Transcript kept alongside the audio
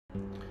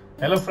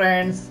Hello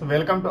friends,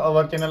 welcome to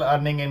our channel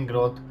Earning and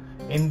Growth.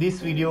 In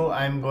this video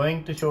I am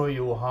going to show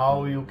you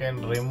how you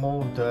can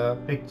remove the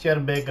picture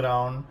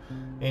background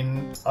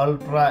in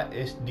Ultra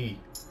HD.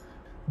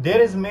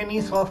 There is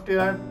many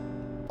software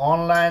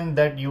online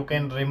that you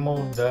can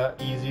remove the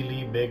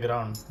easily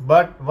background,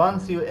 but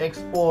once you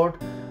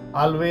export,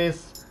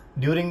 always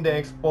during the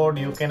export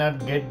you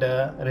cannot get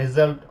the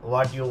result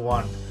what you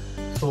want.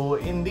 So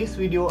in this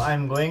video I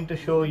am going to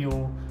show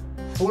you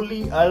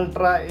fully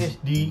Ultra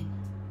HD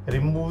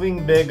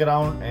removing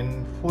background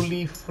and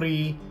fully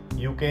free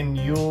you can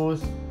use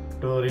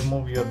to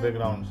remove your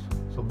backgrounds.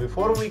 So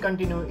before we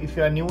continue, if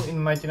you are new in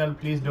my channel,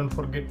 please don't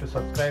forget to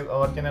subscribe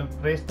our channel,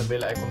 press the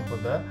bell icon for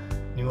the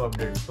new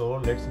updates. So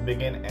let's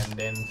begin and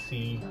then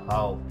see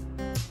how.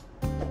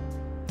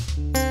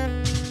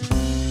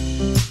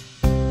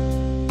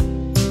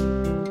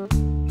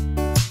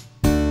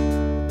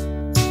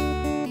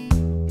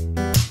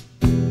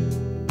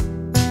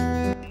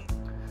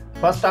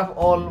 First of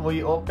all,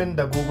 we open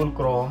the Google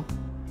Chrome,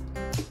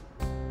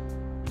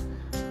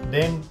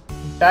 then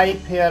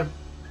type here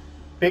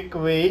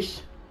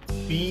Picwish,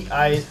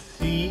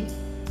 P-I-C-W-I-S-H,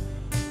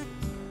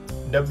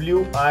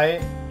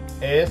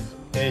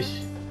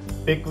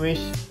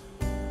 Picwish,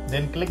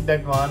 then click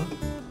that one.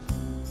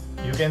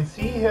 You can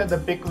see here the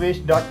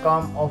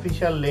picwish.com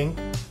official link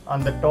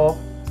on the top.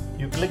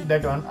 You click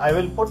that one. I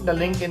will put the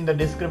link in the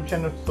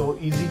description, it's so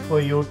easy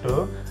for you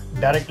to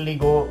directly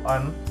go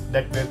on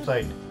that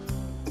website.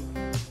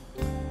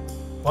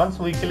 Once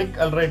we click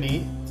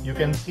already, you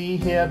can see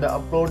here the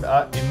upload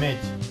a image.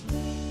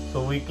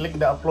 So we click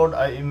the upload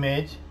a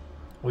image.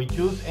 We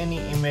choose any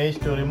image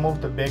to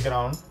remove the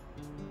background.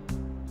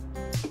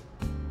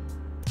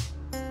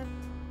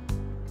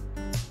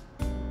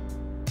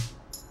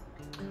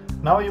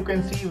 Now you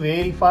can see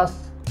very fast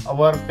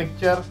our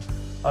picture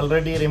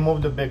already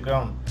removed the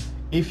background.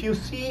 If you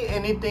see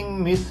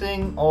anything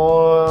missing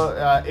or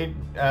it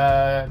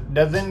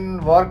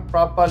doesn't work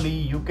properly,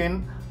 you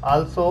can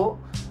also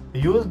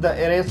use the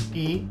erase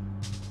key,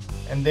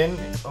 and then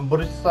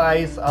brush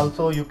size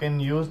also you can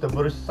use the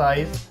brush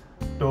size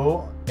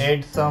to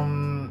add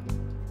some.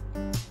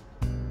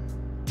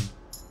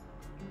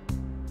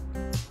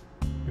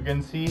 You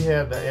can see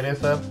here the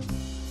eraser.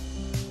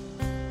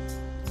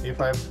 If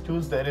I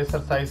choose the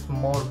eraser size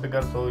more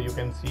bigger, so you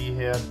can see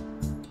here.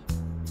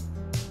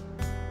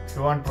 If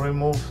you want to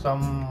remove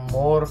some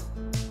more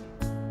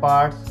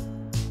parts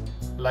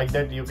like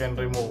that, you can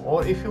remove.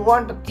 Or if you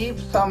want to keep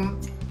some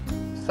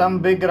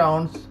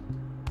backgrounds,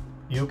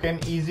 you can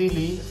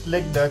easily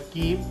select the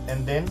keep,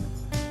 and then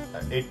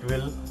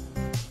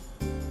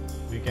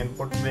we can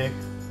put back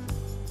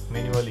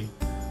manually.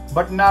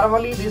 But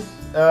normally this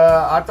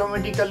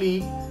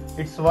automatically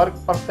it's work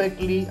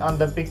perfectly on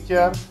the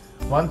picture.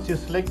 Once you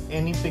select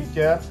any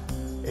picture,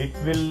 it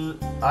will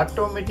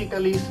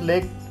automatically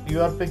select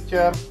your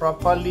picture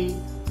properly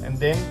and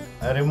then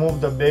remove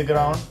the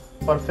background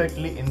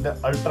perfectly in the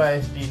Ultra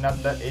HD,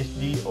 not the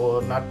HD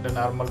or not the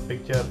normal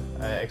picture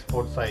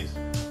export size.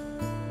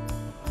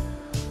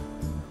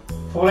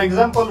 For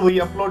example, we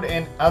upload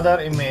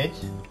another image,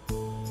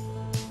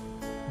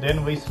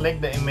 then we select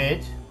the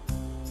image.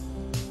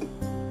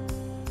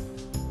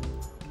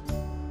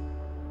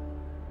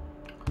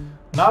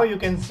 Now you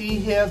can see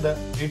here that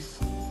it's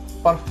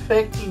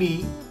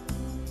perfectly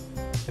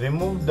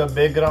removed the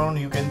background.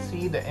 You can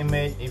see the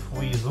image. If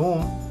we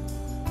zoom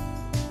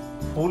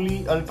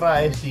fully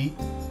Ultra HD,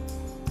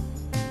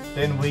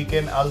 then we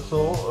can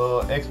also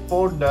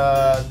export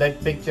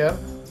that picture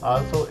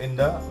also in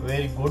the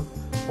very good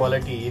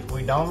quality. If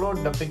we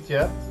download the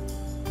picture,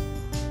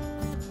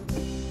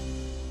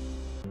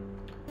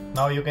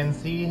 now you can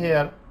see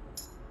here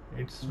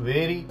it's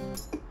very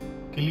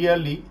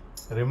clearly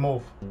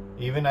removed.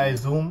 Even I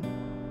zoom,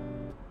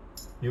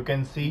 you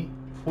can see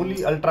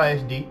fully Ultra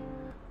HD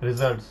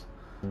results.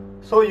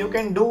 So you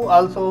can do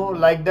also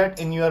like that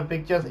in your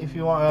pictures. If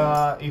you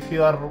are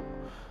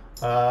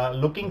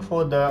looking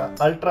for the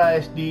Ultra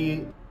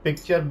HD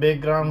picture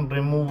background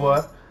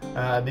remover,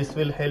 this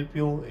will help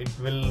you. It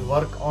will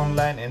work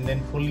online and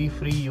then fully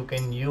free you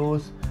can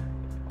use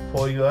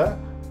for your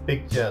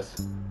pictures.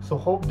 So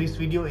hope this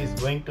video is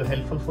going to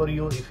helpful for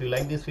you. If you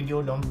like this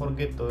video, don't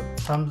forget to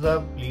thumbs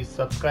up. Please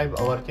subscribe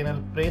our channel,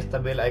 press the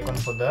bell icon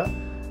for the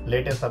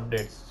latest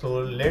updates. So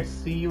let's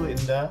see you in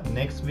the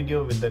next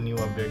video with the new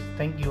updates.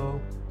 Thank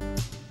you.